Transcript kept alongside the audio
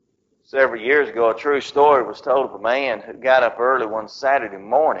Several years ago, a true story was told of a man who got up early one Saturday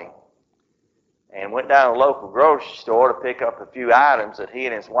morning and went down to a local grocery store to pick up a few items that he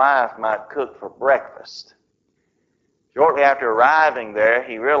and his wife might cook for breakfast. Shortly after arriving there,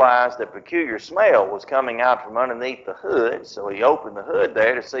 he realized that a peculiar smell was coming out from underneath the hood, so he opened the hood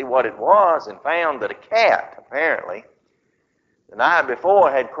there to see what it was and found that a cat, apparently, the night before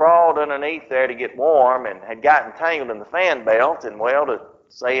had crawled underneath there to get warm and had gotten tangled in the fan belt, and, well, to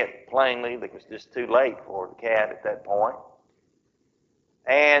say it plainly, it was just too late for the cat at that point.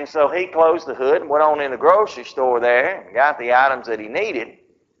 And so he closed the hood and went on in the grocery store there and got the items that he needed.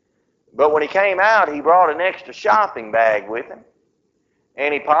 But when he came out, he brought an extra shopping bag with him.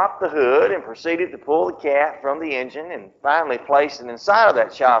 And he popped the hood and proceeded to pull the cat from the engine and finally placed it inside of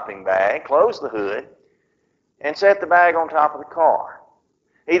that shopping bag, closed the hood, and set the bag on top of the car.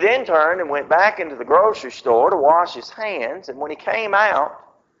 He then turned and went back into the grocery store to wash his hands, and when he came out,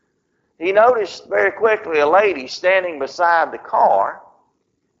 he noticed very quickly a lady standing beside the car,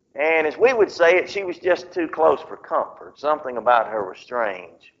 and as we would say it, she was just too close for comfort. Something about her was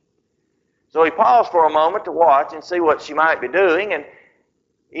strange. So he paused for a moment to watch and see what she might be doing, and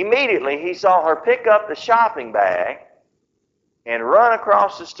immediately he saw her pick up the shopping bag and run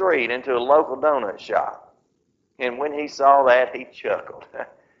across the street into a local donut shop. And when he saw that, he chuckled.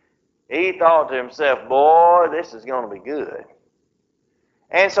 He thought to himself, boy, this is going to be good.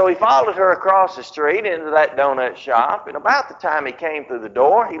 And so he followed her across the street into that donut shop, and about the time he came through the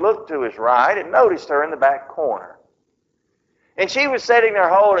door, he looked to his right and noticed her in the back corner. And she was sitting there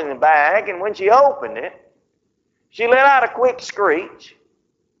holding the bag, and when she opened it, she let out a quick screech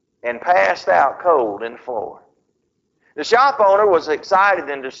and passed out cold in the floor. The shop owner was excited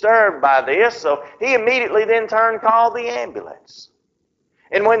and disturbed by this, so he immediately then turned and called the ambulance.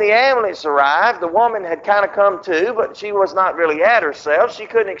 And when the ambulance arrived, the woman had kind of come to, but she was not really at herself. She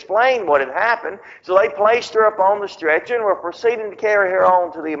couldn't explain what had happened, so they placed her up on the stretcher and were proceeding to carry her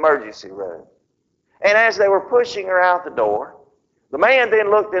on to the emergency room. And as they were pushing her out the door, the man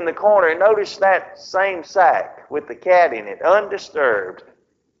then looked in the corner and noticed that same sack with the cat in it, undisturbed.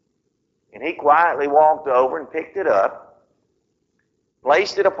 And he quietly walked over and picked it up,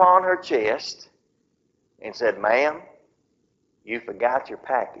 placed it upon her chest, and said, "Ma'am, you forgot your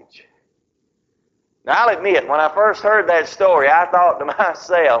package." Now, I'll admit, when I first heard that story, I thought to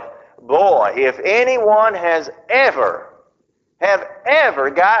myself, boy, if anyone have ever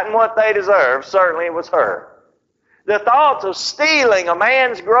gotten what they deserve, certainly it was her. The thoughts of stealing a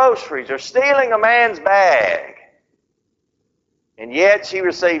man's groceries or stealing a man's bag, and yet she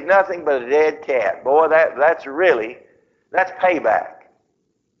received nothing but a dead cat. Boy, that's payback.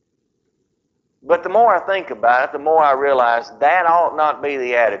 But the more I think about it, the more I realize that ought not be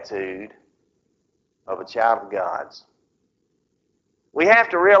the attitude of a child of God's. We have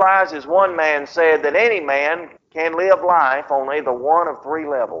to realize, as one man said, that any man can live life on either one of three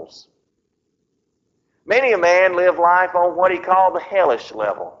levels. Many a man live life on what he called the hellish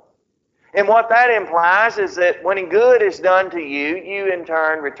level. And what that implies is that when good is done to you, you in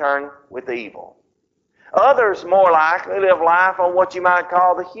turn return with evil. Others more likely live life on what you might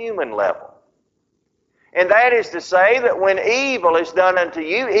call the human level. And that is to say that when evil is done unto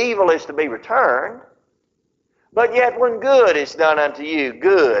you, evil is to be returned. But yet when good is done unto you,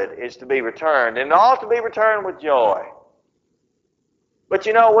 good is to be returned. And it ought to be returned with joy. But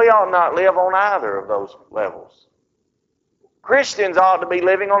you know, we ought not live on either of those levels. Christians ought to be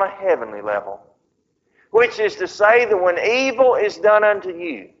living on a heavenly level, which is to say that when evil is done unto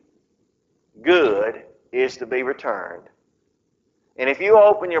you, good is to be returned. And if you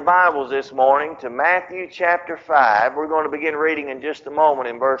open your Bibles this morning to Matthew chapter 5, we're going to begin reading in just a moment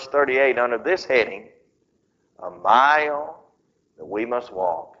in verse 38 under this heading, "A mile that we must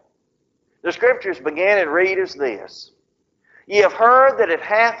walk." The Scriptures begin and read as this: "Ye have heard that it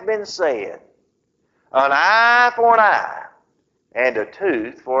hath been said, an eye for an eye, and a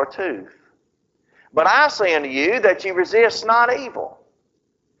tooth for a tooth. But I say unto you that ye resist not evil.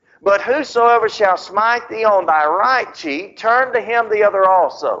 But whosoever shall smite thee on thy right cheek, turn to him the other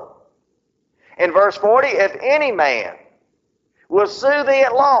also. In verse 40, if any man will sue thee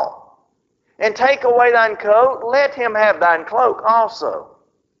at law, and take away thine coat, let him have thine cloak also.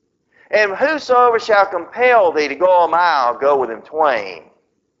 And whosoever shall compel thee to go a mile, go with him twain.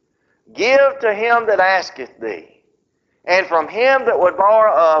 Give to him that asketh thee, and from him that would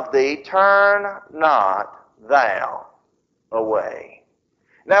borrow of thee, turn not thou away."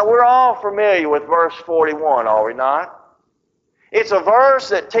 Now, we're all familiar with verse 41, are we not? It's a verse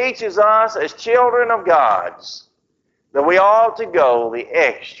that teaches us as children of God's that we ought to go the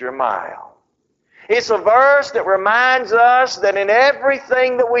extra mile. It's a verse that reminds us that in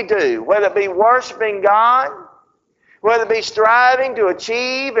everything that we do, whether it be worshiping God, whether it be striving to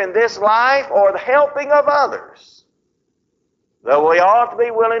achieve in this life or the helping of others, though we ought to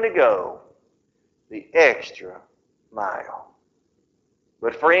be willing to go the extra mile.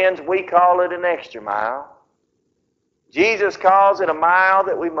 But friends, we call it an extra mile. Jesus calls it a mile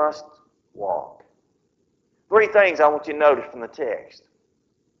that we must walk. Three things I want you to notice from the text.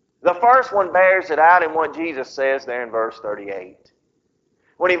 The first one bears it out in what Jesus says there in verse 38.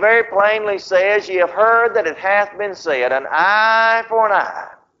 When he very plainly says, "Ye have heard that it hath been said, an eye for an eye,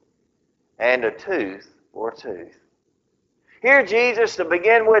 and a tooth for a tooth." Here Jesus, to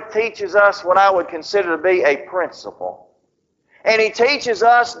begin with, teaches us what I would consider to be a principle. And he teaches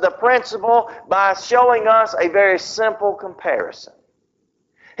us the principle by showing us a very simple comparison.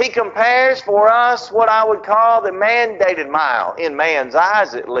 He compares for us what I would call the mandated mile, in man's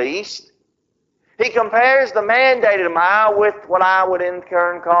eyes at least. He compares the mandated mile with what I would in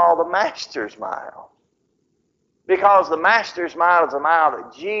turn call the master's mile. Because the master's mile is a mile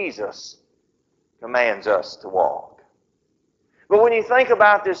that Jesus commands us to walk. But when you think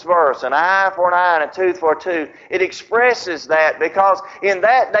about this verse, an eye for an eye and a tooth for a tooth, it expresses that because in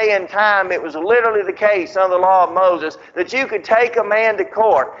that day and time it was literally the case under the law of Moses that you could take a man to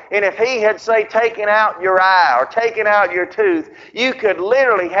court, and if he had, say, taken out your eye or taken out your tooth, you could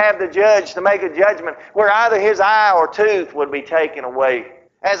literally have the judge to make a judgment where either his eye or tooth would be taken away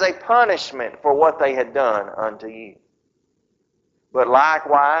as a punishment for what they had done unto you. But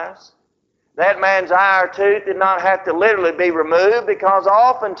likewise, that man's eye or tooth did not have to literally be removed, because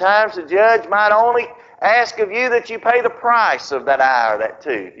oftentimes the judge might only ask of you that you pay the price of that eye or that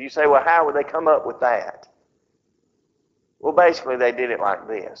tooth. You say, well, how would they come up with that? Well, basically they did it like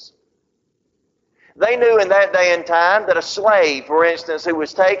this. They knew in that day and time that a slave, for instance, who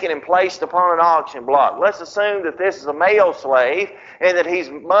was taken and placed upon an auction block, let's assume that this is a male slave and that he's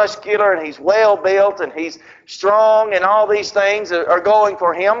muscular and he's well built and he's strong and all these things are going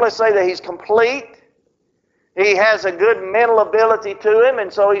for him. Let's say that he's complete. He has a good mental ability to him,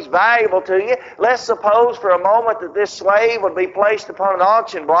 and so he's valuable to you. Let's suppose for a moment that this slave would be placed upon an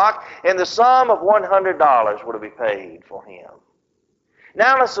auction block and the sum of $100 would be paid for him.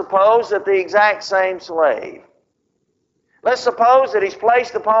 Now let's suppose that the exact same slave, let's suppose that he's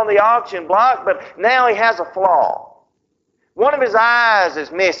placed upon the auction block, but now he has a flaw. One of his eyes is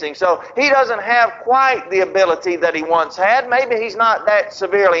missing, so he doesn't have quite the ability that he once had. Maybe he's not that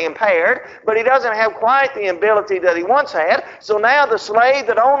severely impaired, but he doesn't have quite the ability that he once had. So now the slave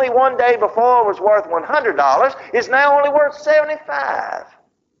that only one day before was worth $100 is now only worth $75.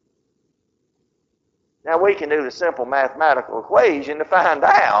 Now we can do the simple mathematical equation to find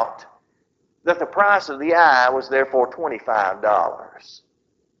out that the price of the eye was therefore $25.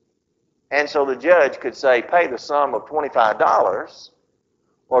 And so the judge could say, pay the sum of $25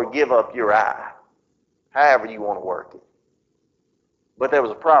 or give up your eye, however you want to work it. But there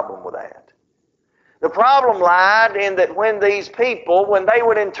was a problem with that. The problem lied in that when these people, when they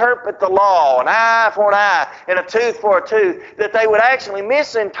would interpret the law, an eye for an eye and a tooth for a tooth, that they would actually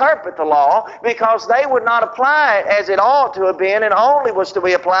misinterpret the law because they would not apply it as it ought to have been and only was to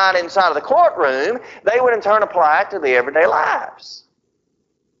be applied inside of the courtroom. They would in turn apply it to their everyday lives.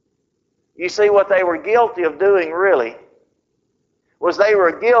 You see, what they were guilty of doing really was they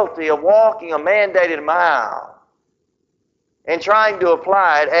were guilty of walking a mandated mile and trying to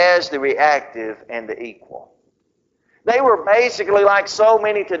apply it as the reactive and the equal. They were basically like so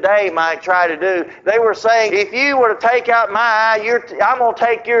many today might try to do. They were saying, if you were to take out my eye, I'm going to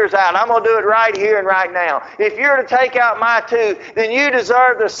take yours out. I'm going to do it right here and right now. If you're to take out my tooth, then you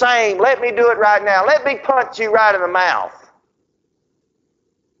deserve the same. Let me do it right now. Let me punch you right in the mouth.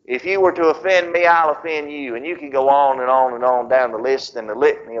 If you were to offend me, I'll offend you. And you can go on and on and on down the list and the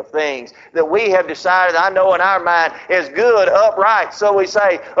litany of things that we have decided, I know in our mind, is good, upright, so we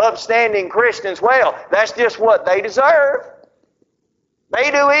say, upstanding Christians. Well, that's just what they deserve. They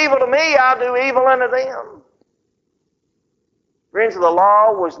do evil to me, I'll do evil unto them. Friends, the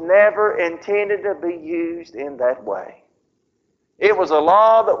law was never intended to be used in that way. It was a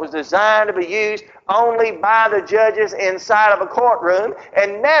law that was designed to be used only by the judges inside of a courtroom,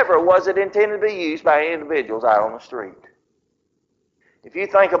 and never was it intended to be used by individuals out on the street. If you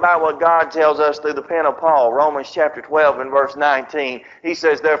think about what God tells us through the pen of Paul, Romans chapter 12 and verse 19, he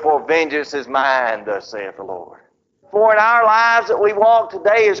says, therefore vengeance is mine, thus saith the Lord. For in our lives that we walk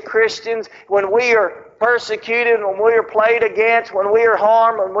today as Christians, when we are persecuted, when we are played against, when we are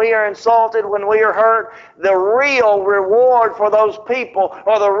harmed, when we are insulted, when we are hurt, the real reward for those people,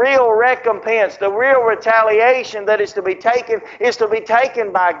 or the real recompense, the real retaliation that is to be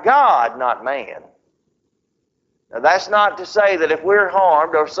taken by God, not man. Now, that's not to say that if we're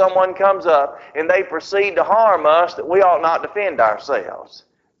harmed or someone comes up and they proceed to harm us, that we ought not defend ourselves.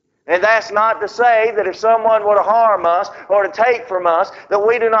 And that's not to say that if someone were to harm us or to take from us, that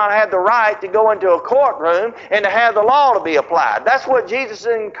we do not have the right to go into a courtroom and to have the law to be applied. That's what Jesus is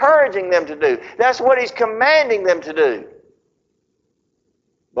encouraging them to do. That's what He's commanding them to do.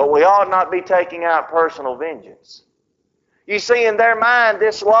 But we ought not be taking out personal vengeance. You see, in their mind,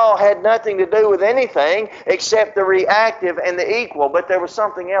 this law had nothing to do with anything except the reactive and the equal, but there was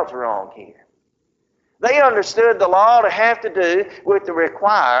something else wrong here. They understood the law to have to do with the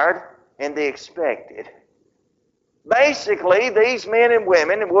required and the expected. Basically, these men and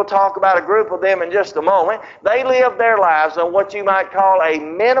women, and we'll talk about a group of them in just a moment, they lived their lives on what you might call a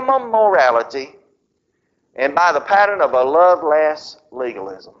minimum morality and by the pattern of a love-less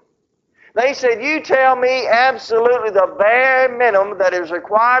legalism. They said, you tell me absolutely the bare minimum that is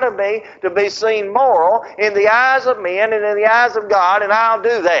required of me to be seen moral in the eyes of men and in the eyes of God, and I'll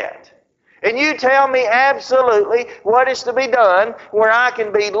do that. And you tell me absolutely what is to be done where I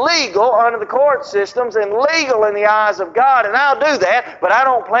can be legal under the court systems and legal in the eyes of God, and I'll do that, but I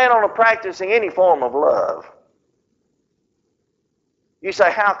don't plan on practicing any form of love. You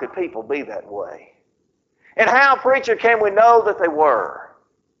say, how could people be that way? And how, preacher, can we know that they were?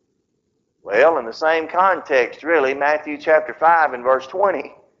 Well, in the same context, really, Matthew chapter 5 and verse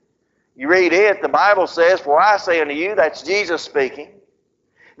 20. You read it, the Bible says, for I say unto you, that's Jesus speaking,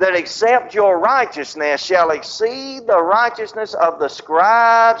 that except your righteousness shall exceed the righteousness of the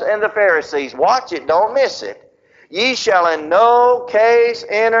scribes and the Pharisees. Watch it, don't miss it. Ye shall in no case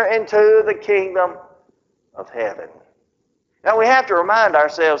enter into the kingdom of heaven. Now we have to remind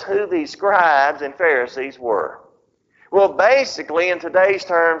ourselves who these scribes and Pharisees were. Well, basically, in today's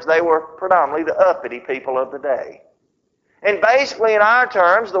terms, they were predominantly the uppity people of the day. And basically, in our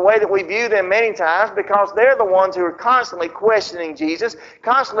terms, the way that we view them many times, because they're the ones who are constantly questioning Jesus,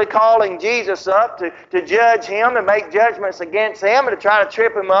 constantly calling Jesus up to judge Him and make judgments against Him and to try to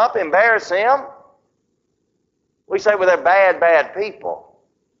trip Him up, embarrass Him. We say, well, they're bad, bad people.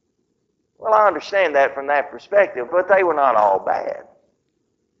 Well, I understand that from that perspective, but they were not all bad.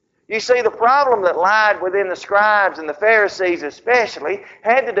 You see, the problem that lied within the scribes and the Pharisees especially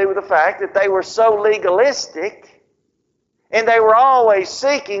had to do with the fact that they were so legalistic and they were always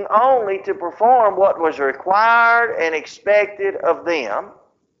seeking only to perform what was required and expected of them.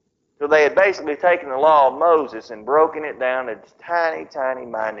 So they had basically taken the law of Moses and broken it down into tiny, tiny,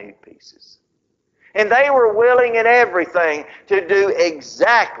 minute pieces. And they were willing in everything to do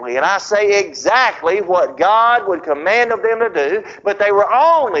exactly, and I say exactly, what God would command of them to do, but they were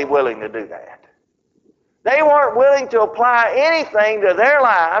only willing to do that. They weren't willing to apply anything to their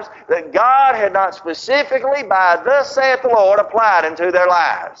lives that God had not specifically, by thus saith the Lord, applied into their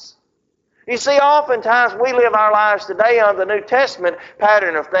lives. You see, oftentimes we live our lives today under the New Testament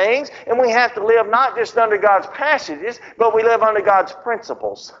pattern of things, and we have to live not just under God's passages, but we live under God's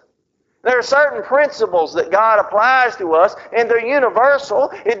principles. There are certain principles that God applies to us, and they're universal.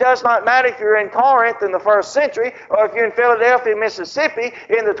 It does not matter if you're in Corinth in the first century or if you're in Philadelphia, Mississippi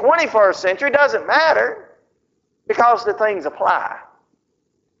in the 21st century. It doesn't matter because the things apply.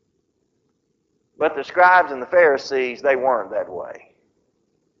 But the scribes and the Pharisees, they weren't that way.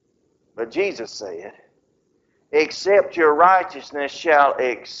 But Jesus said, except your righteousness shall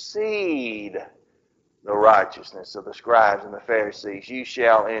exceed the righteousness of the scribes and the Pharisees, you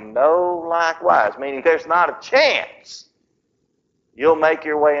shall in no likewise, meaning there's not a chance you'll make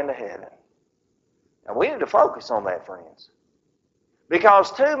your way into heaven. Now we need to focus on that, friends.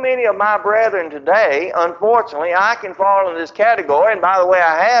 Because too many of my brethren today, unfortunately, I can fall into this category, and by the way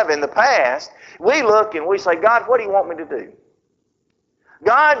I have in the past, we look and we say, God, what do you want me to do?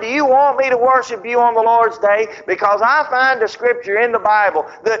 God, do you want me to worship you on the Lord's day? Because I find a scripture in the Bible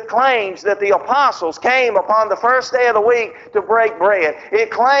that claims that the apostles came upon the first day of the week to break bread. It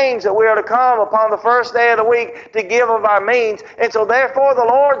claims that we are to come upon the first day of the week to give of our means. And so therefore the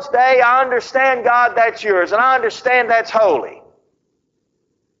Lord's day, I understand, God, that's yours. And I understand that's holy.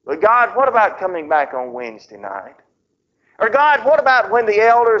 But God, what about coming back on Wednesday night? Or God, what about when the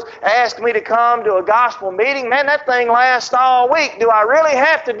elders ask me to come to a gospel meeting? Man, that thing lasts all week. Do I really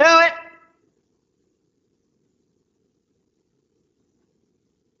have to do it?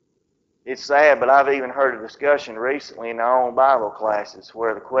 It's sad, but I've even heard a discussion recently in our own Bible classes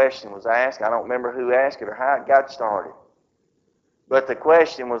where the question was asked. I don't remember who asked it or how it got started. But the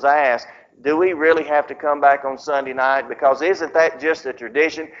question was asked, do we really have to come back on Sunday night? Because isn't that just a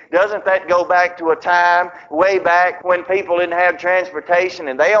tradition? Doesn't that go back to a time way back when people didn't have transportation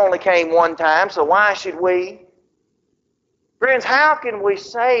and they only came one time, so why should we? Friends, how can we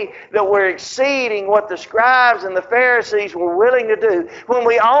say that we're exceeding what the scribes and the Pharisees were willing to do when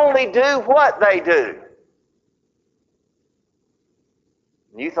we only do what they do?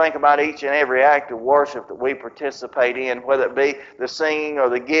 You think about each and every act of worship that we participate in, whether it be the singing or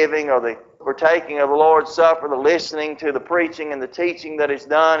the giving or the partaking of the Lord's Supper, the listening to the preaching and the teaching that is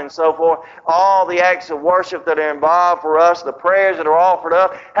done and so forth, all the acts of worship that are involved for us, the prayers that are offered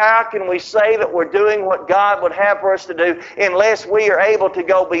up, how can we say that we're doing what God would have for us to do unless we are able to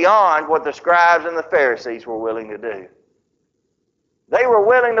go beyond what the scribes and the Pharisees were willing to do? They were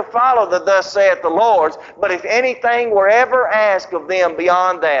willing to follow the thus saith the Lord, but if anything were ever asked of them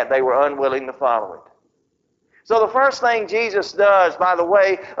beyond that, they were unwilling to follow it. So the first thing Jesus does by the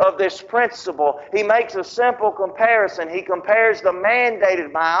way of this principle, He makes a simple comparison. He compares the mandated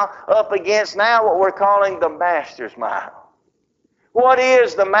mile up against now what we're calling the Master's mile. What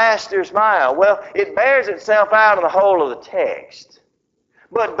is the Master's mile? Well, it bears itself out in the whole of the text.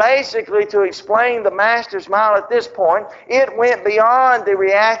 But basically, to explain the Master's mile at this point, it went beyond the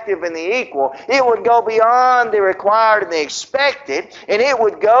reactive and the equal. It would go beyond the required and the expected, and it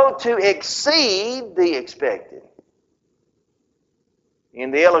would go to exceed the expected.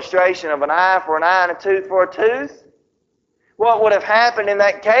 In the illustration of an eye for an eye and a tooth for a tooth, what would have happened in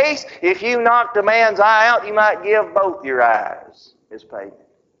that case? If you knocked a man's eye out, you might give both your eyes as payment.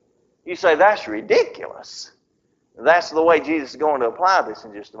 You say, that's ridiculous. That's the way Jesus is going to apply this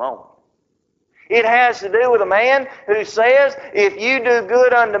in just a moment. It has to do with a man who says, if you do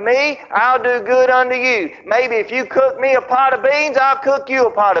good unto me, I'll do good unto you. Maybe if you cook me a pot of beans, I'll cook you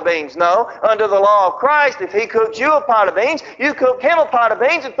a pot of beans. No, under the law of Christ, if He cooks you a pot of beans, you cook Him a pot of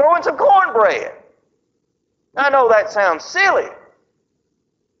beans and throw in some cornbread. I know that sounds silly.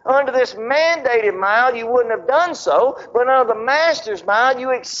 Under this mandated mile, you wouldn't have done so, but under the Master's mile,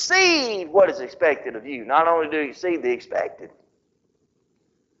 you exceed what is expected of you. Not only do you exceed the expected,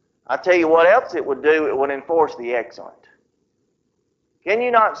 I tell you what else it would do, it would enforce the excellent. Can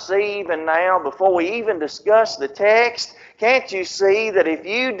you not see even now, before we even discuss the text, can't you see that if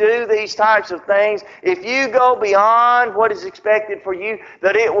you do these types of things, if you go beyond what is expected for you,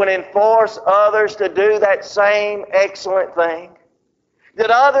 that it would enforce others to do that same excellent thing? That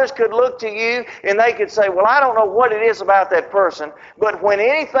others could look to you and they could say, well, I don't know what it is about that person, but when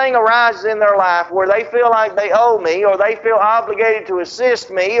anything arises in their life where they feel like they owe me or they feel obligated to assist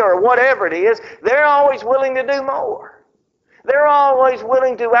me or whatever it is, they're always willing to do more. They're always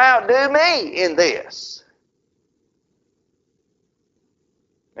willing to outdo me in this.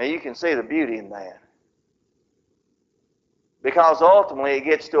 Now you can see the beauty in that. Because ultimately it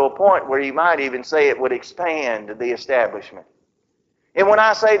gets to a point where you might even say it would expand the establishment. And when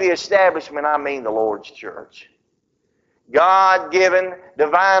I say the establishment, I mean the Lord's church. God-given,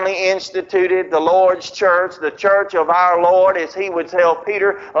 divinely instituted, the Lord's church, the church of our Lord, as He would tell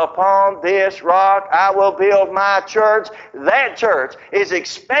Peter, upon this rock I will build my church. That church is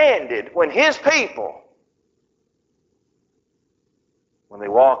expanded when His people, when they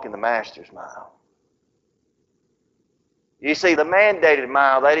walk in the Master's mile. You see, the mandated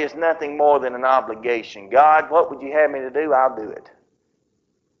mile, that is nothing more than an obligation. God, what would you have me to do? I'll do it.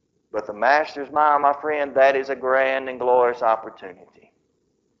 But the Master's mile, my friend, that is a grand and glorious opportunity.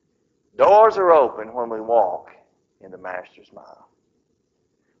 Doors are open when we walk in the Master's mile.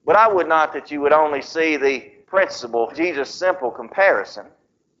 But I would not that you would only see the principle, Jesus' simple comparison.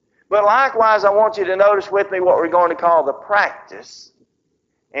 But likewise, I want you to notice with me what we're going to call the practice,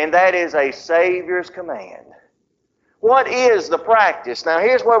 and that is a Savior's command. What is the practice? Now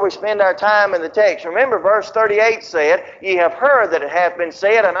here's where we spend our time in the text. Remember verse 38 said, ye have heard that it hath been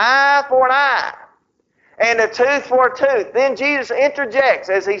said, an eye for an eye, and a tooth for a tooth. Then Jesus interjects,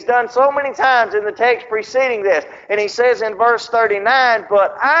 as He's done so many times in the text preceding this, and He says in verse 39,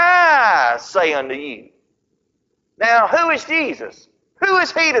 but I say unto you. Now who is Jesus? Who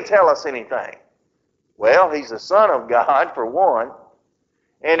is He to tell us anything? Well, He's the Son of God for one.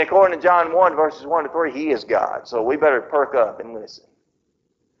 And according to John 1, verses 1 to 3, He is God. So we better perk up and listen.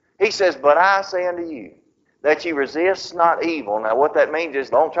 He says, but I say unto you, that ye resist not evil. Now what that means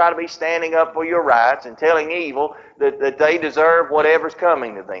is don't try to be standing up for your rights and telling evil that they deserve whatever's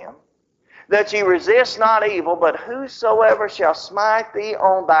coming to them. That ye resist not evil, but whosoever shall smite thee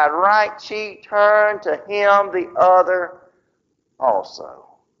on thy right cheek, turn to him the other also.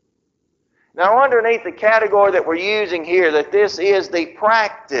 Now underneath the category that we're using here, that this is the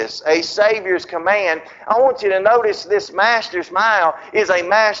practice, a Savior's command, I want you to notice this Master's mile is a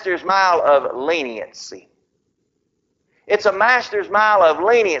Master's mile of leniency. It's a master's mile of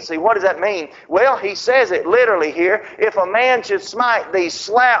leniency. What does that mean? Well, he says it literally here. If a man should smite thee,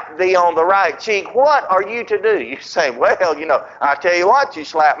 slap thee on the right cheek, what are you to do? You say, well, I tell you what, you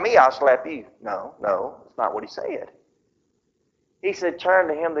slap me, I'll slap you. No, that's not what he said. He said, turn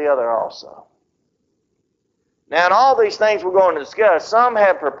to him the other also. Now, in all these things we're going to discuss, some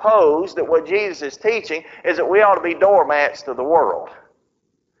have proposed that what Jesus is teaching is that we ought to be doormats to the world.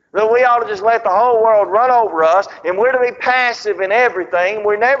 That we ought to just let the whole world run over us, and we're to be passive in everything.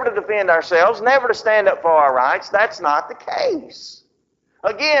 We're never to defend ourselves, never to stand up for our rights. That's not the case.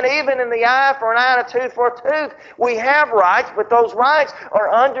 Again, even in the eye for an eye and a tooth for a tooth, we have rights, but those rights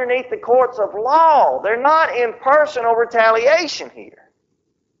are underneath the courts of law. They're not in personal retaliation here.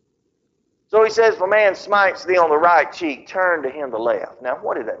 So he says, if a man smites thee on the right cheek, turn to him the left. Now,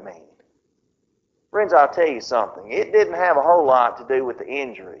 what did that mean? Friends, I'll tell you something. It didn't have a whole lot to do with the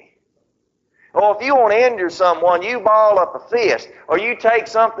injury. Or if you want to injure someone, you ball up a fist, or you take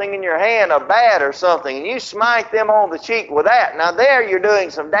something in your hand, a bat or something, and you smite them on the cheek with that. Now there you're doing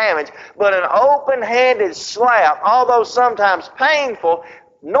some damage, but an open-handed slap, although sometimes painful,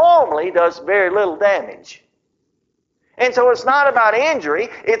 normally does very little damage. And so it's not about injury,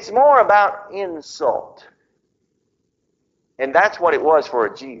 it's more about insult. And that's what it was for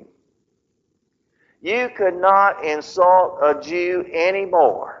a Jew. You could not insult a Jew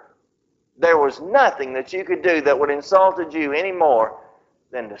anymore. There was nothing that you could do that would insult a Jew any more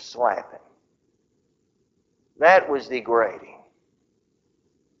than to slap him. That was degrading.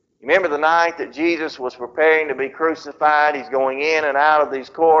 Remember the night that Jesus was preparing to be crucified? He's going in and out of these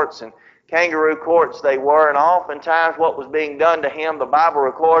courts, and kangaroo courts they were, and oftentimes what was being done to him, the Bible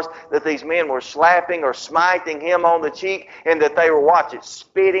records that these men were slapping or smiting him on the cheek, and that they were,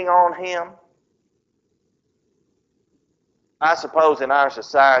 spitting on him. I suppose in our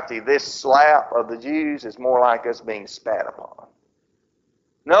society, this slap of the Jews is more like us being spat upon.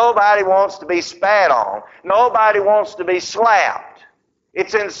 Nobody wants to be spat on. Nobody wants to be slapped.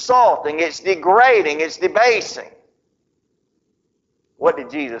 It's insulting. It's degrading. It's debasing. What did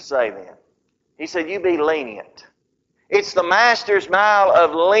Jesus say then? He said, you be lenient. It's the master's mile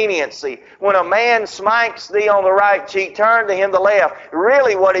of leniency. When a man smites thee on the right cheek, turn to him the left.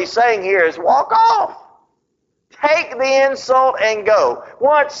 Really what he's saying here is walk off. Take the insult and go.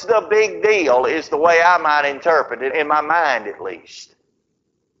 What's the big deal is the way I might interpret it, in my mind at least.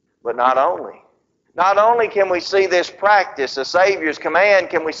 But not only can we see this practice, the Savior's command,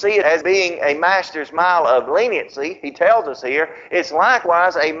 can we see it as being a master's mile of leniency. He tells us here, it's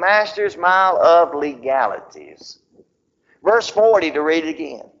likewise a master's mile of legalities. Verse 40 to read it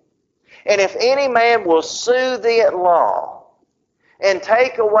again. And if any man will sue thee at law, and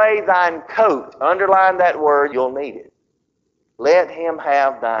take away thine coat, underline that word, you'll need it. Let him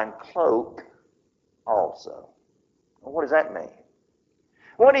have thine cloak also. Well, what does that mean?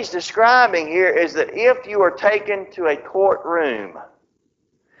 What he's describing here is that if you are taken to a courtroom,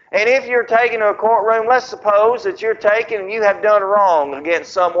 and if you're taken to a courtroom, let's suppose that you're taken and you have done wrong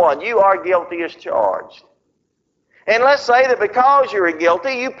against someone. You are guilty as charged. And let's say that because you're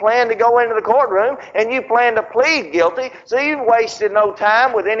guilty, you plan to go into the courtroom and you plan to plead guilty, so you've wasted no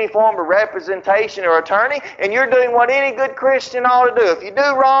time with any form of representation or attorney, and you're doing what any good Christian ought to do. If you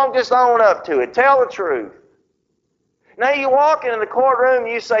do wrong, just own up to it. Tell the truth. Now you walk into the courtroom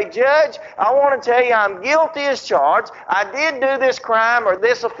and you say, Judge, I want to tell you I'm guilty as charged. I did do this crime or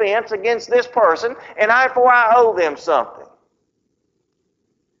this offense against this person, and therefore I owe them something.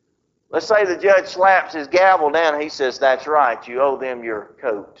 Let's say the judge slaps his gavel down and he says, that's right, you owe them your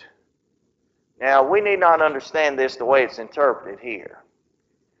coat. Now, we need not understand this the way it's interpreted here.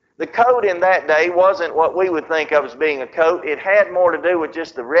 The coat in that day wasn't what we would think of as being a coat. It had more to do with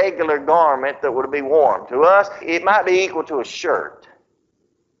just the regular garment that would be worn. To us, it might be equal to a shirt.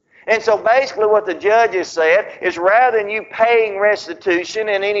 And so basically what the judge has said is rather than you paying restitution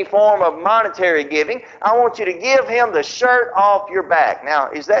in any form of monetary giving, I want you to give him the shirt off your back.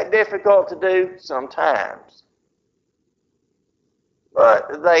 Now, is that difficult to do? Sometimes.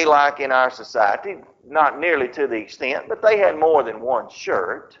 But they, like in our society, not nearly to the extent, but they had more than one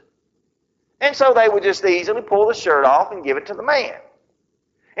shirt. And so they would just easily pull the shirt off and give it to the man.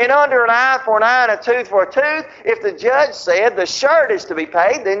 And under an eye for an eye and a tooth for a tooth, if the judge said the shirt is to be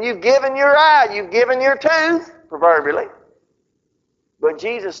paid, then you've given your eye, you've given your tooth, proverbially. But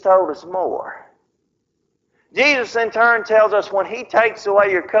Jesus told us more. Jesus in turn tells us when he takes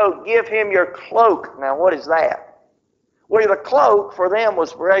away your coat, give him your cloak. Now what is that? Well, the cloak for them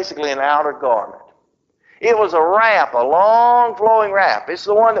was basically an outer garment. It was a wrap, a long flowing wrap. It's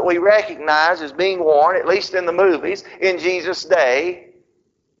the one that we recognize as being worn, at least in the movies, in Jesus' day.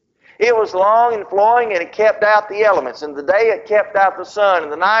 It was long and flowing, and it kept out the elements. In the day it kept out the sun,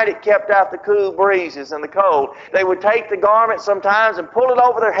 and the night it kept out the cool breezes and the cold. They would take the garment sometimes and pull it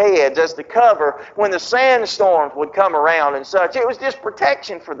over their heads as to cover when the sandstorms would come around and such. It was just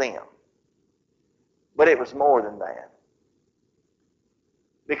protection for them. But it was more than that.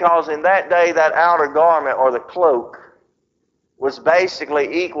 Because in that day, that outer garment or the cloak was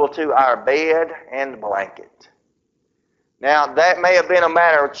basically equal to our bed and blanket. Now, that may have been a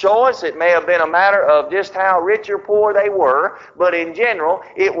matter of choice. It may have been a matter of just how rich or poor they were. But in general,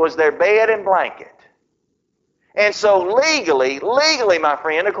 it was their bed and blanket. And so legally, my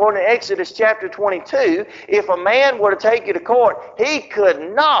friend, according to Exodus chapter 22, if a man were to take you to court, he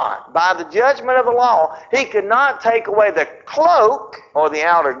could not, by the judgment of the law, he could not take away the cloak or the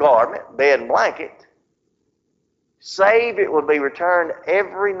outer garment, bed and blanket, save it would be returned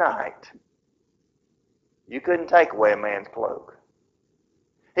every night. You couldn't take away a man's cloak.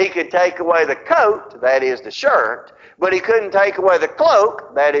 He could take away the coat, that is the shirt, but he couldn't take away the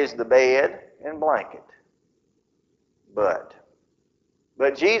cloak, that is the bed and blanket. But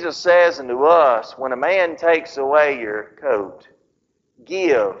Jesus says unto us, when a man takes away your coat,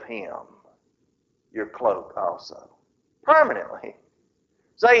 give him your cloak also. Permanently.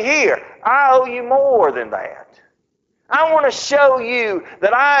 Say, here, I owe you more than that. I want to show you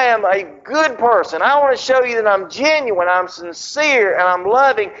that I am a good person. I want to show you that I'm genuine, I'm sincere, and I'm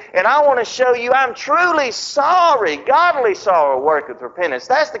loving. And I want to show you I'm truly sorry. Godly sorrow worketh repentance.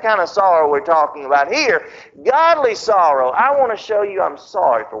 That's the kind of sorrow we're talking about here. Godly sorrow. I want to show you I'm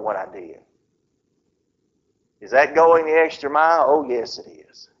sorry for what I did. Is that going the extra mile? Oh, yes, it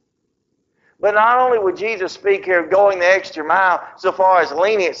is. But not only would Jesus speak here of going the extra mile so far as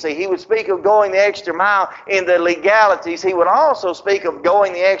leniency, he would speak of going the extra mile in the legalities. He would also speak of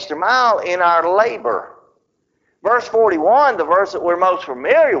going the extra mile in our labor. Verse 41, the verse that we're most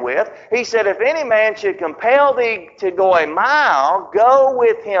familiar with, he said, if any man should compel thee to go a mile, go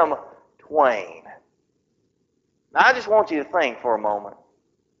with him twain. Now I just want you to think for a moment.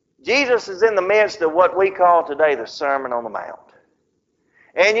 Jesus is in the midst of what we call today the Sermon on the Mount.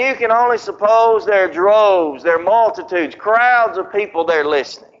 And you can only suppose there are droves, there are multitudes, crowds of people there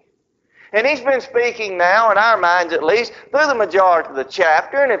listening. And he's been speaking now, in our minds at least, through the majority of the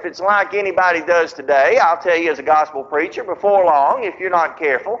chapter. And if it's like anybody does today, I'll tell you as a gospel preacher, before long, if you're not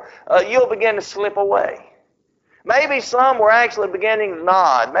careful, you'll begin to slip away. Maybe some were actually beginning to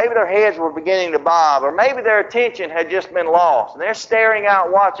nod. Maybe their heads were beginning to bob. Or maybe their attention had just been lost. And they're staring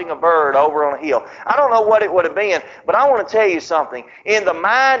out watching a bird over on a hill. I don't know what it would have been, but I want to tell you something. In the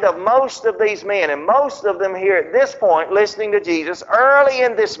mind of most of these men, and most of them here at this point listening to Jesus, early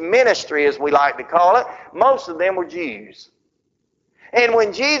in this ministry as we like to call it, most of them were Jews. And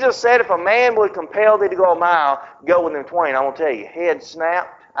when Jesus said if a man would compel thee to go a mile, go with him twain, I want to tell you, head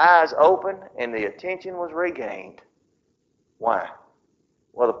snapped, eyes open, and the attention was regained. Why?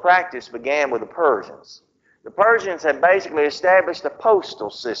 Well, the practice began with the Persians. The Persians had basically established a postal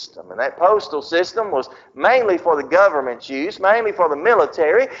system, and that postal system was mainly for the government's use, mainly for the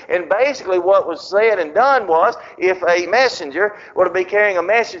military, and basically what was said and done was if a messenger were to be carrying a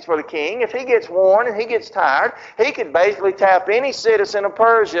message for the king, if he gets worn and he gets tired, he could basically tap any citizen of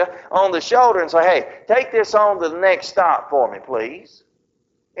Persia on the shoulder and say, hey, take this on to the next stop for me, please.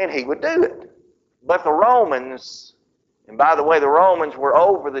 And he would do it. But the Romans, and by the way, the Romans were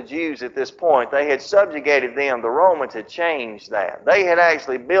over the Jews at this point. They had subjugated them. The Romans had changed that. They had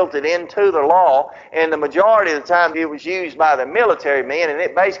actually built it into the law, and the majority of the time it was used by the military men, and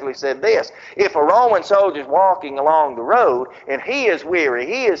it basically said this. If a Roman soldier's walking along the road, and he is weary,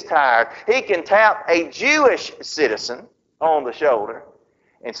 he is tired, he can tap a Jewish citizen on the shoulder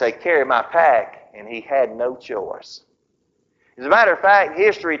and say, carry my pack, and he had no choice. As a matter of fact,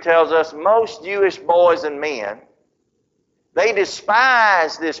 history tells us most Jewish boys and men, they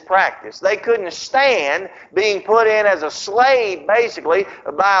despised this practice. They couldn't stand being put in as a slave, basically,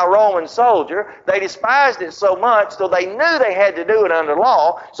 by a Roman soldier. They despised it so much, so they knew they had to do it under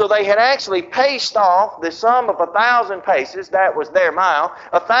law, so they had actually paced off the sum of 1,000 paces, that was their mile,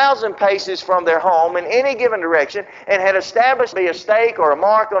 1,000 paces from their home in any given direction, and had established a stake or a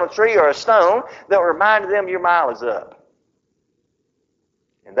mark on a tree or a stone that reminded them your mile is up.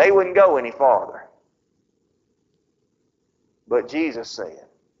 And they wouldn't go any farther. But Jesus said,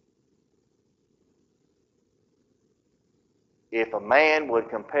 if a man would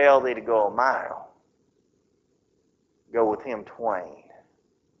compel thee to go a mile, go with him twain.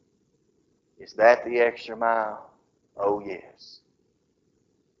 Is that the extra mile? Oh, yes.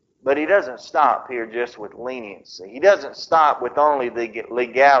 But He doesn't stop here just with leniency. He doesn't stop with only the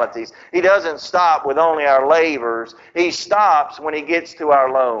legalities. He doesn't stop with only our labors. He stops when He gets to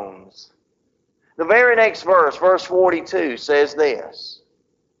our loans. The very next verse, verse 42, says this: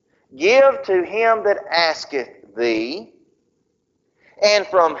 Give to him that asketh thee, and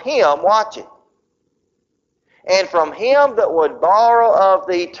from him, watch it, and from him that would borrow of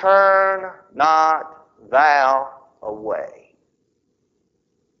thee, turn not thou away.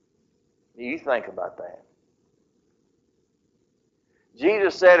 You think about that.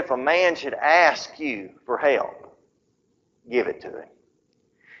 Jesus said if a man should ask you for help, give it to him.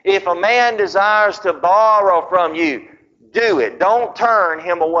 If a man desires to borrow from you, do it. Don't turn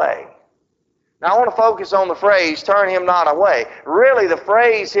him away. Now I want to focus on the phrase, turn him not away. Really, the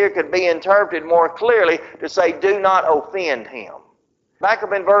phrase here could be interpreted more clearly to say, do not offend him. Back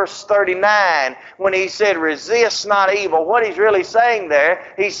up in verse 39, when he said, resist not evil, what he's really saying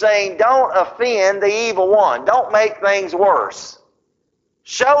there, he's saying, don't offend the evil one. Don't make things worse.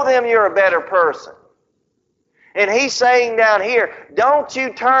 Show them you're a better person. And he's saying down here, don't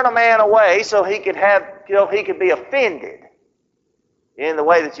you turn a man away so he could be offended in the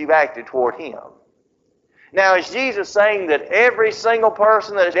way that you've acted toward him. Now, is Jesus saying that every single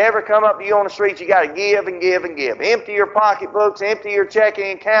person that has ever come up to you on the street, you got to give and give and give? Empty your pocketbooks, empty your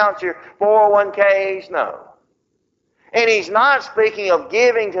checking accounts, your 401ks? No. And he's not speaking of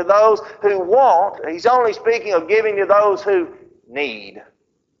giving to those who want. He's only speaking of giving to those who need.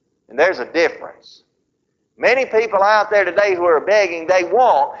 And there's a difference. Many people out there today who are begging, they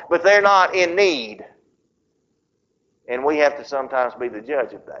want, but they're not in need. And we have to sometimes be the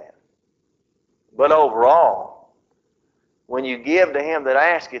judge of that. But overall, when you give to him that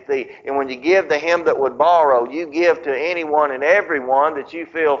asketh thee, and when you give to him that would borrow, you give to anyone and everyone that you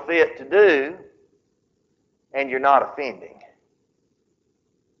feel fit to do, and you're not offending.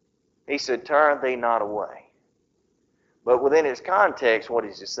 He said, turn thee not away. But within his context, what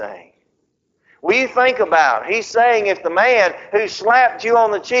is he saying? Well, you think about it. He's saying if the man who slapped you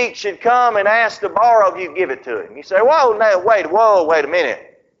on the cheek should come and ask to borrow, you give it to him. You say, wait a minute.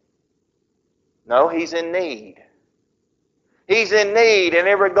 No, he's in need. He's in need, and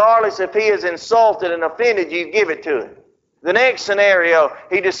regardless if he is insulted and offended, you give it to him. The next scenario,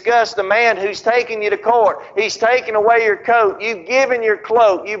 he discussed the man who's taking you to court. He's taken away your coat. You've given your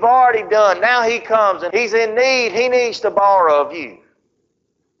cloak. You've already done. Now he comes, and he's in need. He needs to borrow of you.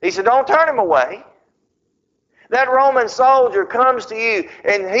 He said, don't turn him away. That Roman soldier comes to you,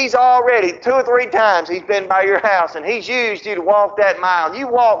 and he's already 2 or 3 times he's been by your house, and he's used you to walk that mile. You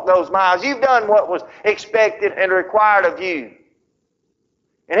walked those miles. You've done what was expected and required of you.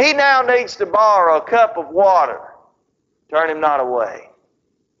 And he now needs to borrow a cup of water. Turn him not away.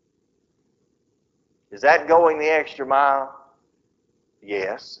 Is that going the extra mile?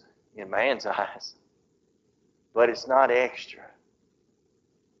 Yes, in man's eyes. But it's not extra.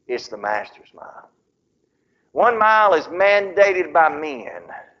 It's the master's mile. 1 mile is mandated by men.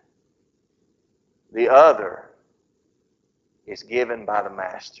 The other is given by the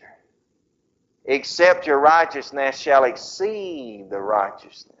master. Except your righteousness shall exceed the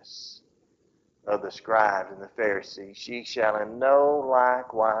righteousness of the scribes and the Pharisees, ye shall in no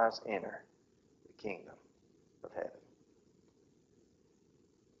likewise enter the kingdom of heaven.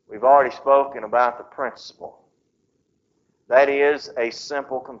 We've already spoken about the principle. That is a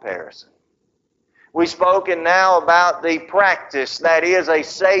simple comparison. We've spoken now about the practice. That is a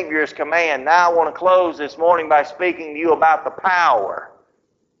Savior's command. Now I want to close this morning by speaking to you about the power.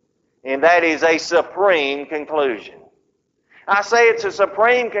 And that is a supreme conclusion. I say it's a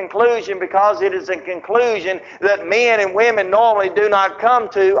supreme conclusion because it is a conclusion that men and women normally do not come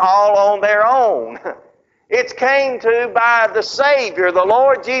to all on their own. It's came to by the Savior, the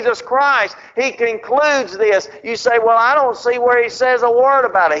Lord Jesus Christ. He concludes this. You say, well, I don't see where he says a word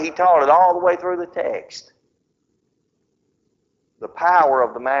about it. He taught it all the way through the text. The power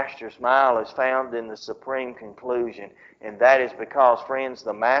of the Master's Mile is found in the supreme conclusion, and that is because, friends,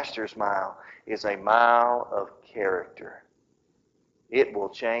 the Master's Mile is a mile of character. It will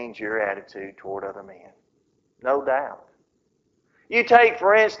change your attitude toward other men. No doubt. You take,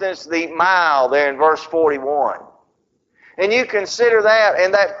 for instance, the mile there in verse 41. And you consider that,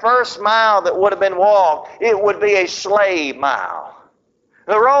 and that first mile that would have been walked, it would be a slave mile.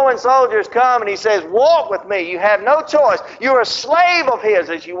 The Roman soldiers come and he says, walk with me. You have no choice. You're a slave of his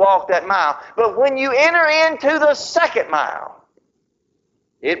as you walk that mile. But when you enter into the second mile,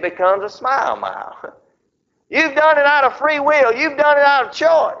 it becomes a smile mile. You've done it out of free will. You've done it out of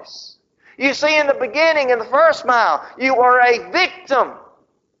choice. You see, in the beginning, in the first mile, you were a victim.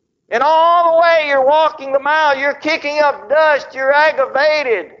 And all the way you're walking the mile, you're kicking up dust, you're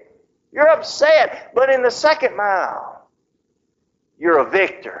aggravated. You're upset. But in the second mile, you're a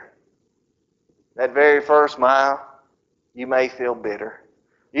victor. That very first mile, you may feel bitter.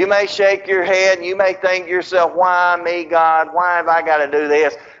 You may shake your head and you may think to yourself, why me, God? Why have I got to do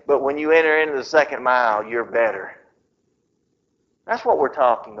this? But when you enter into the second mile, you're better. That's what we're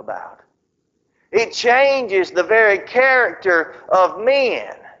talking about. It changes the very character of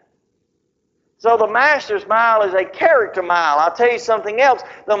men. So the Master's Mile is a character mile. I'll tell you something else.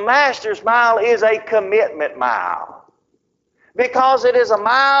 The Master's Mile is a commitment mile. Because it is a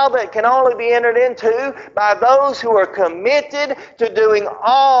mile that can only be entered into by those who are committed to doing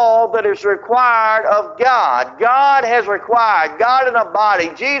all that is required of God. God has required, God in a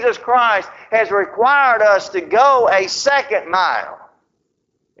body, Jesus Christ has required us to go a second mile.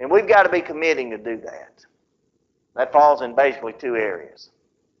 And we've got to be committing to do that. That falls in basically two areas.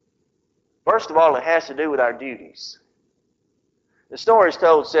 First of all, it has to do with our duties. The story is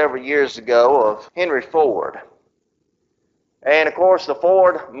told several years ago of Henry Ford. And of course, the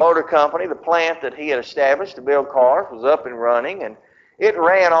Ford Motor Company, the plant that he had established to build cars, was up and running, and it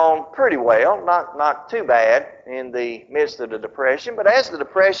ran on pretty well, not too bad in the midst of the Depression. But as the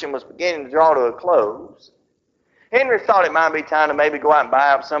Depression was beginning to draw to a close, Henry thought it might be time to maybe go out and buy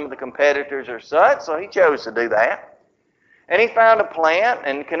up some of the competitors or such, so he chose to do that. And he found a plant,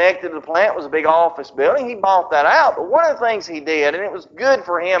 and connected to the plant was a big office building. He bought that out. But one of the things he did, and it was good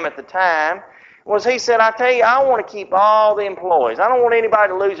for him at the time, was he said, I tell you, I want to keep all the employees. I don't want anybody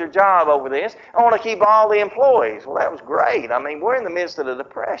to lose their job over this. I want to keep all the employees. Well, that was great. I mean, we're in the midst of the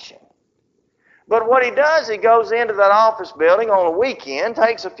Depression. But what he does, he goes into that office building on a weekend,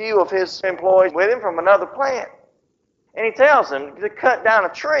 takes a few of his employees with him from another plant, and he tells them to cut down a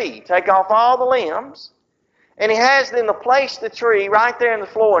tree, take off all the limbs, and he has them to place the tree right there in the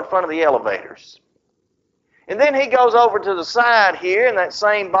floor in front of the elevators. And then he goes over to the side here in that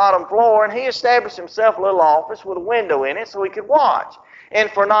same bottom floor, and he established himself a little office with a window in it so he could watch. And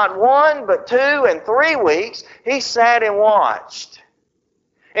for not 1, but 2, and 3 weeks, he sat and watched.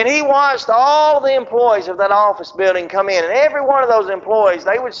 And he watched all the employees of that office building come in. And every one of those employees,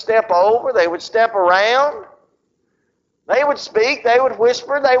 they would step over, they would step around, they would speak, they would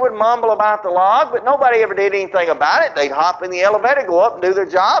whisper, they would mumble about the log, but nobody ever did anything about it. They'd hop in the elevator, go up and do their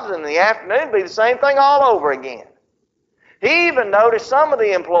jobs, and in the afternoon it'd be the same thing all over again. He even noticed some of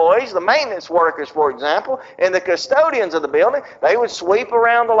the employees, the maintenance workers, for example, and the custodians of the building, they would sweep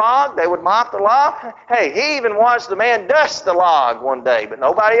around the log, they would mop the log. Hey, he even watched the man dust the log one day, but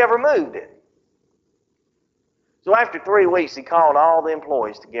nobody ever moved it. So after 3 weeks, he called all the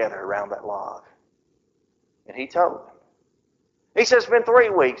employees together around that log, and he told them. He says, it's been 3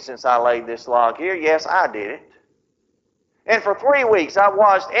 weeks since I laid this log here. Yes, I did it. And for 3 weeks, I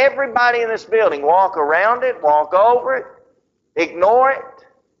watched everybody in this building walk around it, walk over it, ignore it.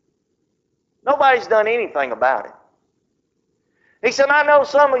 Nobody's done anything about it. He said, I know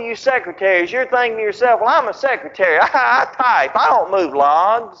some of you secretaries, you're thinking to yourself, well, I'm a secretary. I type. I don't move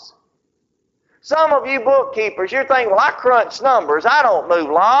logs. Some of you bookkeepers, you're thinking, well, I crunch numbers. I don't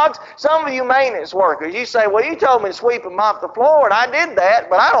move logs. Some of you maintenance workers, you say, well, you told me to sweep and mop the floor, and I did that,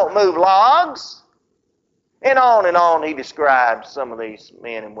 but I don't move logs. And on he describes some of these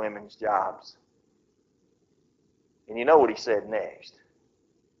men and women's jobs. And you know what he said next?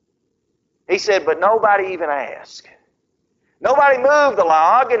 He said, but nobody even asked. Nobody moved the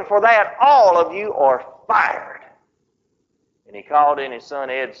log, and for that, all of you are fired. And he called in his son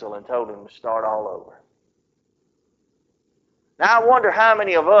Edsel and told him to start all over. Now I wonder how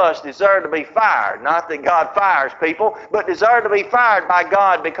many of us deserve to be fired. Not that God fires people, but deserve to be fired by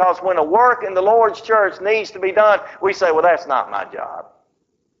God, because when a work in the Lord's church needs to be done, we say, well, that's not my job.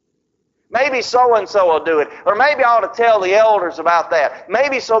 Maybe so-and-so will do it. Or maybe I ought to tell the elders about that.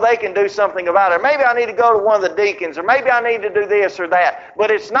 Maybe so they can do something about it. Or maybe I need to go to one of the deacons. Or maybe I need to do this or that. But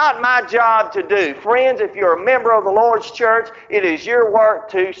it's not my job to do. Friends, if you're a member of the Lord's church, it is your work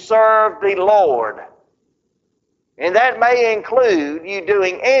to serve the Lord. And that may include you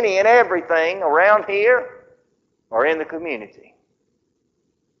doing any and everything around here or in the community.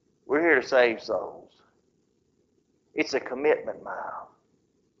 We're here to save souls. It's a commitment mile.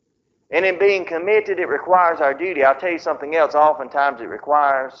 And in being committed, it requires our duty. I'll tell you something else. Oftentimes it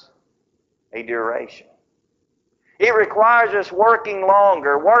requires a duration. It requires us working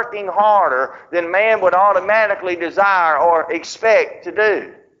longer, working harder than man would automatically desire or expect to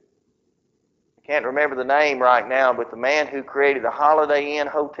do. I can't remember the name right now, but the man who created the Holiday Inn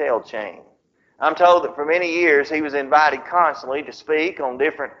hotel chain. I'm told that for many years he was invited constantly to speak on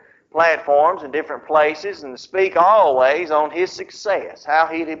different platforms and different places and to speak always on his success, how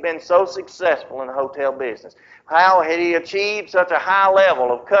he had been so successful in the hotel business, how had he achieved such a high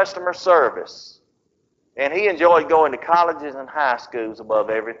level of customer service. And he enjoyed going to colleges and high schools above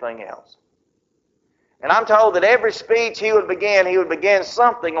everything else. And I'm told that every speech he would begin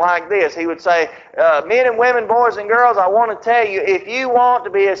something like this. He would say, men and women, boys and girls, I want to tell you, if you want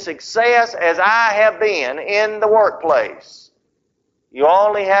to be a success as I have been in the workplace, you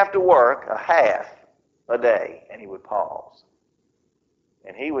only have to work a half a day. And he would pause.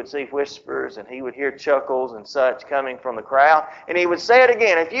 And he would see whispers and he would hear chuckles and such coming from the crowd. And he would say it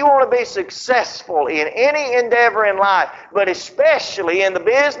again, if you want to be successful in any endeavor in life, but especially in the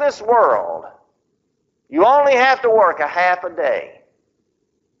business world, you only have to work a half a day.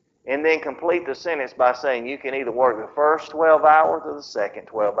 And then complete the sentence by saying you can either work the first 12 hours or the second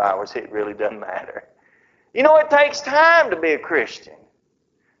 12 hours. It really doesn't matter. You know, it takes time to be a Christian.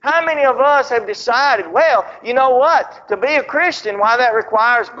 How many of us have decided, well, you know what? To be a Christian, why, that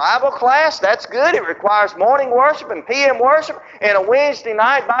requires Bible class. That's good. It requires morning worship and PM worship and a Wednesday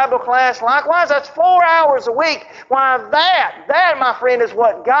night Bible class likewise. That's 4 hours a week. Why, that, my friend, is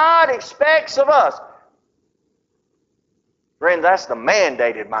what God expects of us. Friend, that's the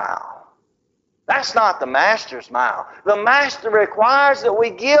mandated mile. That's not the Master's mile. The Master requires that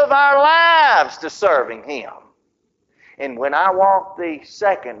we give our lives to serving Him. And when I walk the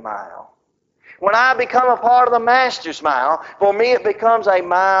second mile, when I become a part of the Master's mile, for me it becomes a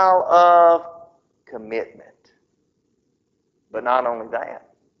mile of commitment. But not only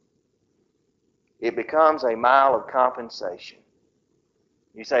that, it becomes a mile of compensation.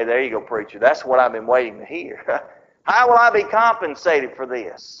 You say, there you go, preacher. That's what I've been waiting to hear. How will I be compensated for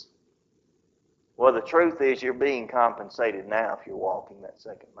this? Well, the truth is you're being compensated now if you're walking that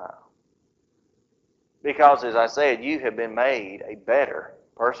second mile. Because, as I said, you have been made a better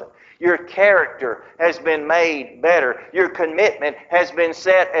person. Your character has been made better. Your commitment has been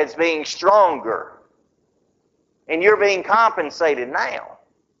set as being stronger. And you're being compensated now.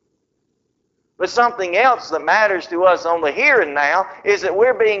 But something else that matters to us on the here and now is that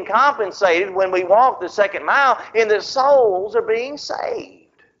we're being compensated when we walk the second mile and that souls are being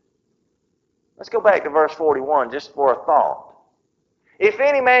saved. Let's go back to verse 41 just for a thought. If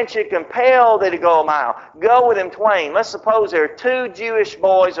any man should compel thee to go a mile, go with him twain. Let's suppose there are two Jewish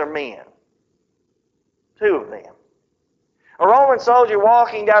boys or men. Two of them. A Roman soldier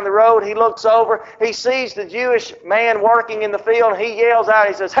walking down the road, he looks over, he sees the Jewish man working in the field, and he yells out,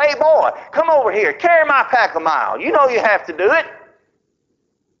 he says, hey boy, come over here, carry my pack a mile. You know you have to do it.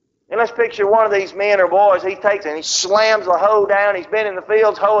 And let's picture one of these men or boys, he takes and he slams the hoe down. He's been in the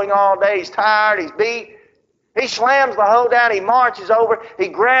fields hoeing all day, he's tired, he's beat. He slams the hoe down, he marches over, he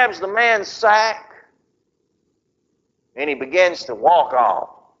grabs the man's sack, and he begins to walk off.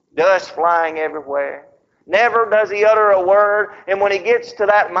 Dust flying everywhere. Never does he utter a word, and when he gets to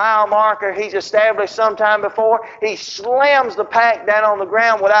that mile marker he's established sometime before, he slams the pack down on the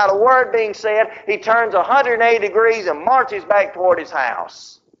ground without a word being said. He turns 180 degrees and marches back toward his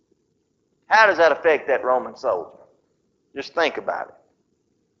house. How does that affect that Roman soldier? Just think about it.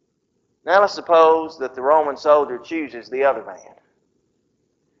 Now let's suppose that the Roman soldier chooses the other man.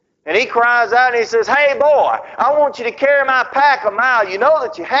 And he cries out and he says, hey boy, I want you to carry my pack a mile. You know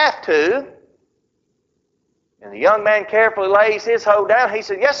that you have to. And the young man carefully lays his hoe down. He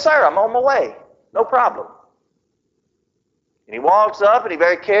said, yes sir, I'm on my way. No problem. And he walks up and he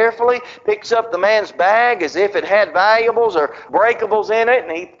very carefully picks up the man's bag as if it had valuables or breakables in it,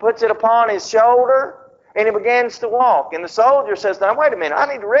 and he puts it upon his shoulder. And he begins to walk. And the soldier says, now wait a minute,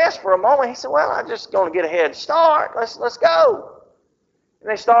 I need to rest for a moment. He said, well, I'm just going to get a head start. Let's go. And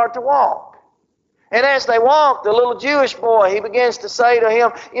they start to walk. And as they walk, the little Jewish boy, he begins to say to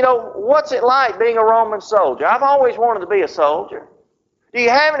him, you know, what's it like being a Roman soldier? I've always wanted to be a soldier. Do you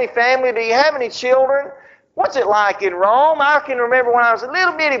have any family? Do you have any children? What's it like in Rome? I can remember when I was a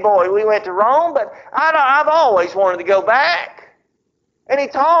little bitty boy, we went to Rome, but I've always wanted to go back. And he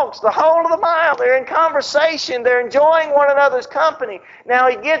talks the whole of the mile. They're in conversation. They're enjoying one another's company. Now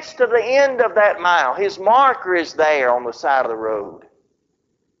he gets to the end of that mile. His marker is there on the side of the road.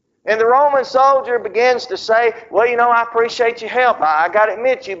 And the Roman soldier begins to say, well, you know, I appreciate your help. I got to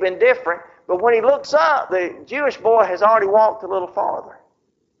admit, you've been different. But when he looks up, the Jewish boy has already walked a little farther.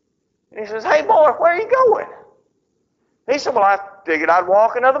 And he says, hey, boy, where are you going? He said, well, I figured I'd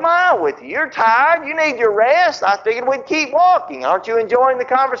walk another mile with you. You're tired. You need your rest. I figured we'd keep walking. Aren't you enjoying the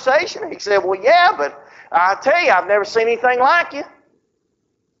conversation? He said, well, yeah, but I tell you, I've never seen anything like you.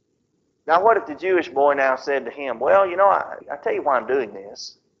 Now, what if the Jewish boy now said to him, well, you know, I tell you why I'm doing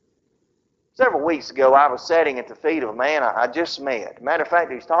this. Several weeks ago, I was sitting at the feet of a man I just met. Matter of fact,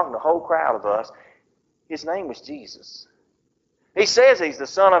 he was talking to a whole crowd of us. His name was Jesus. He says he's the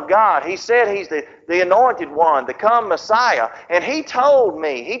Son of God. He said he's the anointed one, the come Messiah. And he told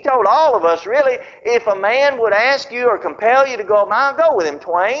me, he told all of us, really, if a man would ask you or compel you to go, I'll go with him,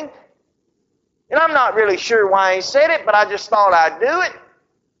 Twain. And I'm not really sure why he said it, but I just thought I'd do it.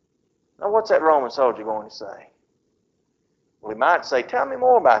 Now, what's that Roman soldier going to say? Well, he might say, tell me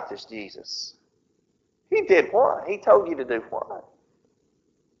more about this Jesus. He did what? He told you to do what?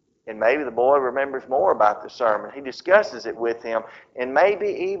 And maybe the boy remembers more about the sermon. He discusses it with him, and maybe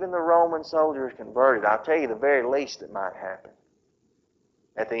even the Roman soldier is converted. I'll tell you the very least that might happen.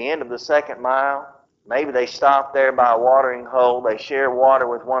 At the end of the second mile, maybe they stop there by a watering hole. They share water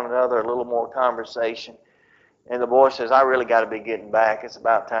with one another, a little more conversation. And the boy says, I really got to be getting back. It's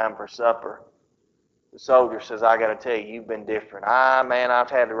about time for supper. The soldier says, I got to tell you, you've been different. I've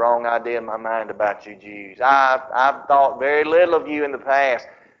had the wrong idea in my mind about you Jews. I've thought very little of you in the past,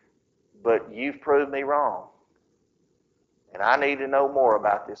 but you've proved me wrong. And I need to know more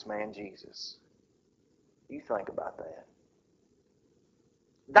about this man Jesus. You think about that.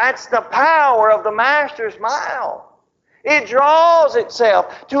 That's the power of the Master's Mile. It draws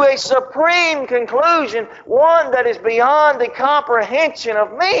itself to a supreme conclusion, one that is beyond the comprehension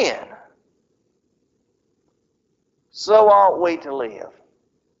of men. So ought we to live.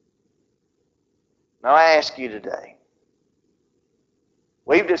 Now I ask you today,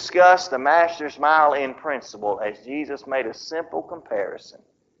 we've discussed the Master's Mile in principle as Jesus made a simple comparison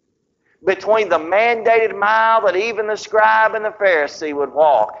between the mandated mile that even the scribe and the Pharisee would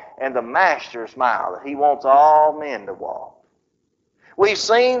walk and the Master's Mile that He wants all men to walk. We've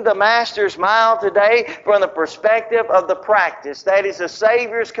seen the Master's Mile today from the perspective of the practice. That is the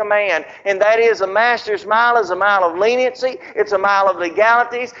Savior's command. And that is, a Master's Mile is a mile of leniency, it's a mile of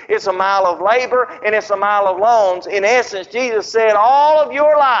legalities, it's a mile of labor, and it's a mile of loans. In essence, Jesus said, all of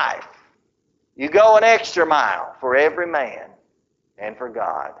your life, you go an extra mile for every man and for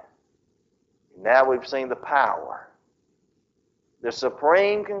God. Now we've seen the power, the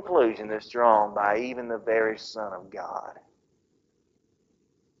supreme conclusion that's drawn by even the very Son of God.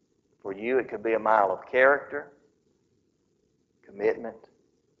 For you, it could be a mile of character, commitment,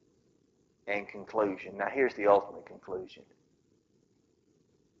 and conclusion. Now, here's the ultimate conclusion.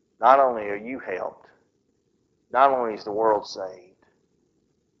 Not only are you helped, not only is the world saved,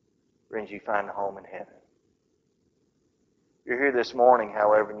 friends, you find a home in heaven. You're here this morning,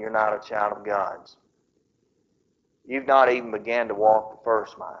 however, and you're not a child of God's. You've not even began to walk the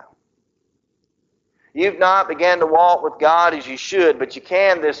first mile. You've not begun to walk with God as you should, but you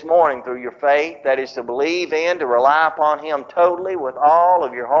can this morning through your faith. That is to believe in, to rely upon Him totally with all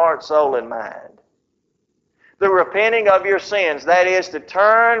of your heart, soul, and mind. The repenting of your sins, that is to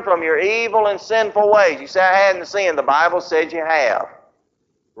turn from your evil and sinful ways. You say, I hadn't sinned. The Bible said you have.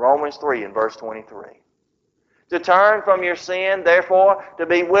 Romans 3 and verse 23. To turn from your sin, therefore, to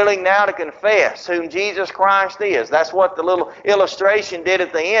be willing now to confess whom Jesus Christ is. That's what the little illustration did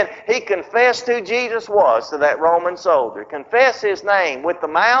at the end. He confessed who Jesus was to that Roman soldier. Confess His name with the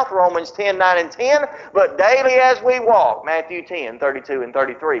mouth, Romans 10, 9, and 10, but daily as we walk, Matthew 10, 32 and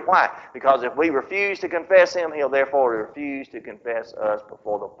 33. Why? Because if we refuse to confess Him, He'll therefore refuse to confess us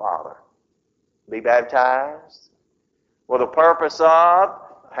before the Father. Be baptized for the purpose of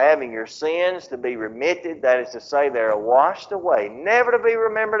having your sins to be remitted, that is to say, they are washed away, never to be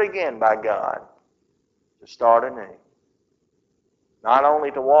remembered again by God, to start anew. Not only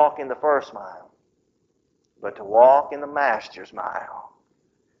to walk in the first mile, but to walk in the Master's Mile,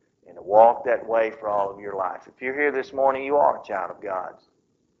 and to walk that way for all of your life. If you're here this morning, you are a child of God's.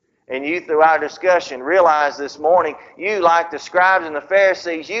 And you, through our discussion, realize this morning, you, like the scribes and the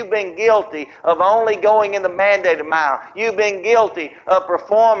Pharisees, you've been guilty of only going in the mandated mile. You've been guilty of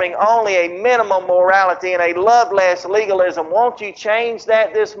performing only a minimum morality and a loveless legalism. Won't you change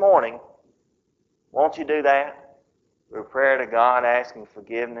that this morning? Won't you do that? Through prayer to God, asking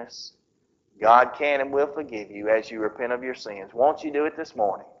forgiveness. God can and will forgive you as you repent of your sins. Won't you do it this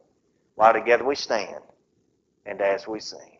morning? While together we stand and as we sing.